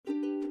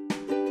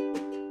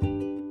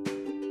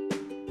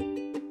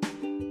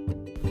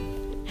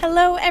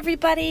Hello,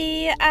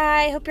 everybody.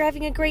 I hope you're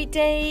having a great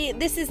day.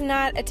 This is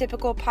not a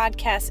typical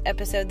podcast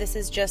episode. This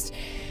is just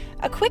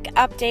a quick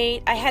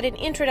update. I had an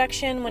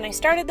introduction when I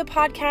started the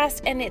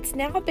podcast, and it's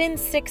now been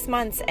 6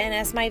 months. And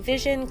as my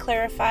vision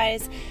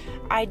clarifies,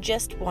 I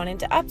just wanted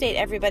to update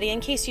everybody in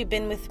case you've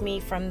been with me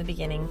from the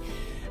beginning.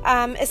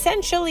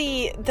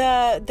 Essentially,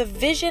 the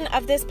vision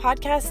of this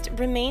podcast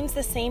remains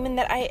the same in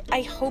that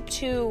I hope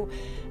to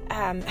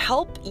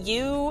help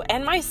you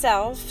and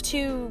myself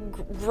to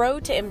grow,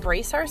 to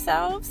embrace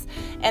ourselves.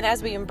 And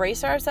as we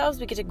embrace ourselves,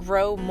 we get to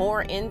grow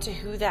more into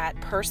who that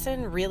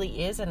person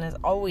really is and has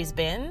always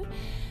been.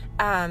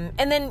 And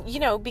then,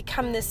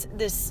 become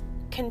this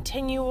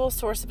continual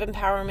source of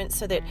empowerment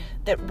so that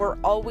we're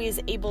always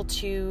able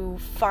to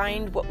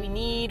find what we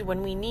need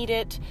when we need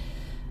it,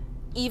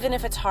 even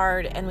if it's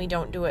hard and we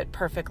don't do it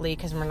perfectly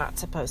because we're not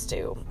supposed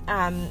to.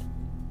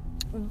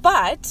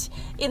 But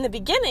in the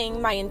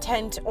beginning, my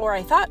intent, or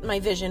I thought my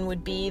vision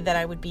would be that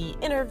I would be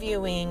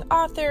interviewing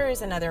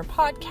authors and other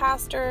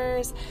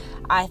podcasters.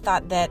 I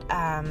thought that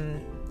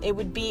it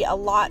would be a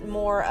lot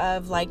more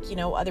of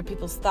other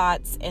people's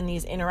thoughts and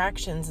these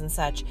interactions and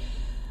such.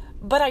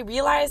 But I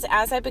realized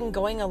as I've been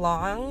going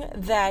along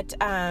that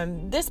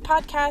this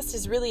podcast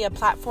is really a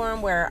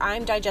platform where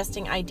I'm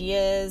digesting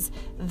ideas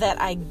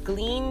that I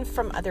glean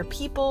from other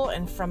people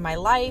and from my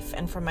life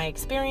and from my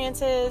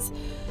experiences.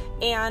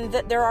 And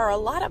that there are a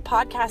lot of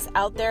podcasts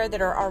out there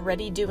that are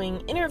already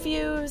doing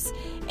interviews.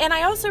 And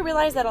I also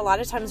realize that a lot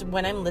of times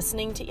when I'm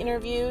listening to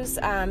interviews,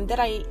 that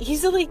I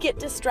easily get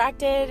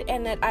distracted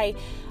and that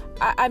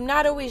I'm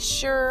not always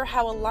sure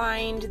how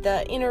aligned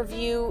the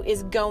interview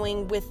is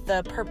going with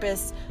the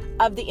purpose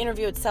of the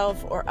interview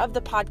itself or of the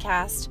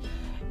podcast.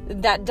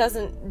 That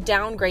doesn't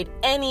downgrade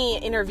any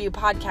interview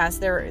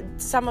podcast.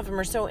 Some of them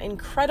are so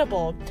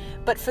incredible,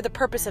 but for the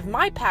purpose of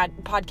my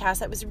podcast,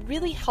 that was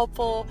really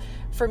helpful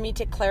for me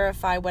to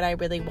clarify what I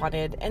really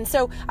wanted. And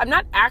so I'm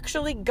not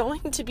actually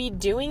going to be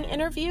doing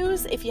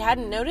interviews. If you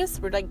hadn't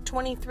noticed, we're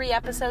 23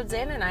 episodes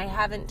in and I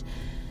haven't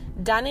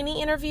done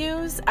any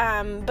interviews,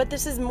 but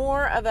this is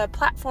more of a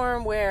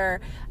platform where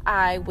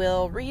I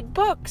will read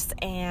books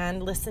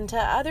and listen to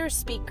other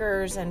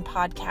speakers and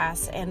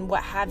podcasts and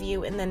what have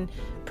you, and then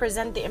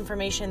present the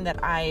information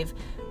that I've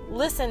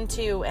listened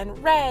to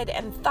and read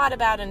and thought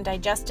about and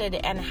digested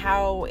and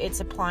how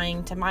it's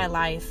applying to my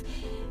life.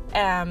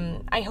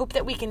 I hope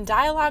that we can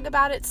dialogue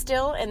about it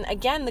still, and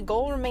again, the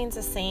goal remains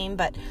the same,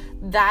 but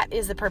that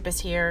is the purpose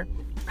here.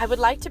 I would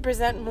like to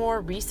present more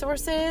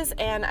resources,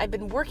 and I've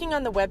been working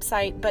on the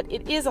website, but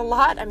it is a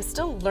lot. I'm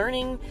still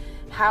learning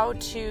how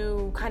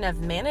to kind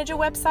of manage a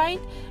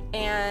website,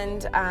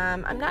 and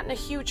I'm not in a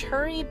huge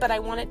hurry, but I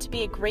want it to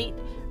be a great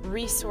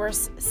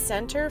resource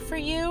center for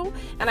you.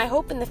 And I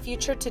hope in the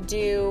future to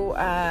do,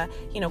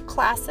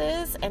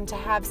 classes and to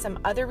have some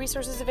other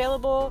resources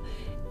available.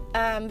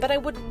 But I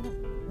would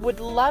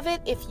love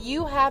it if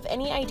you have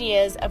any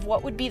ideas of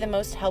what would be the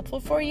most helpful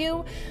for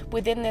you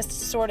within this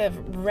sort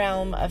of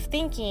realm of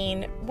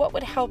thinking. What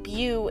would help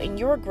you in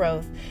your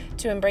growth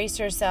to embrace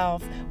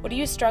yourself? What are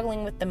you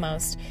struggling with the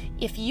most?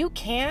 If you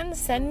can,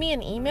 send me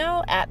an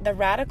email at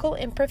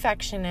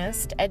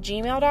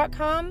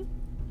theradicalImperfectionist@gmail.com,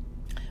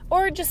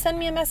 or just send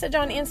me a message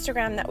on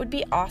Instagram. That would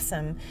be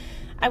awesome.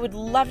 I would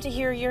love to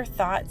hear your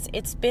thoughts.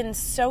 It's been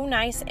so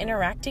nice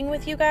interacting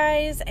with you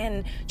guys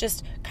and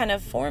just kind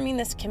of forming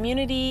this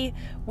community.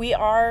 We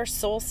are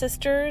soul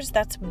sisters.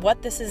 That's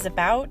what this is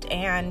about.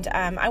 And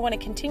I want to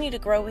continue to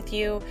grow with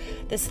you.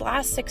 This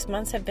last 6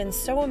 months have been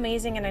so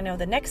amazing. And I know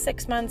the next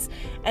 6 months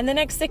and the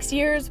next 6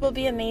 years will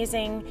be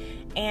amazing.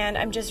 And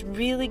I'm just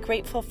really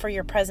grateful for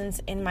your presence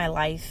in my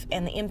life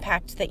and the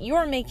impact that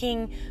you're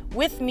making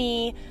with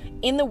me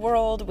in the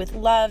world with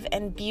love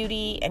and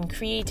beauty and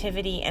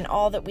creativity and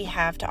all that we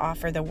have to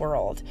offer the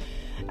world.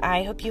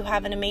 I hope you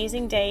have an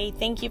amazing day.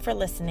 Thank you for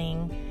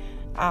listening.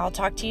 I'll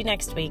talk to you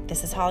next week.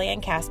 This is Holly Ann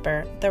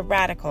Casper, the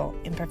Radical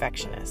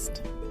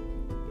Imperfectionist.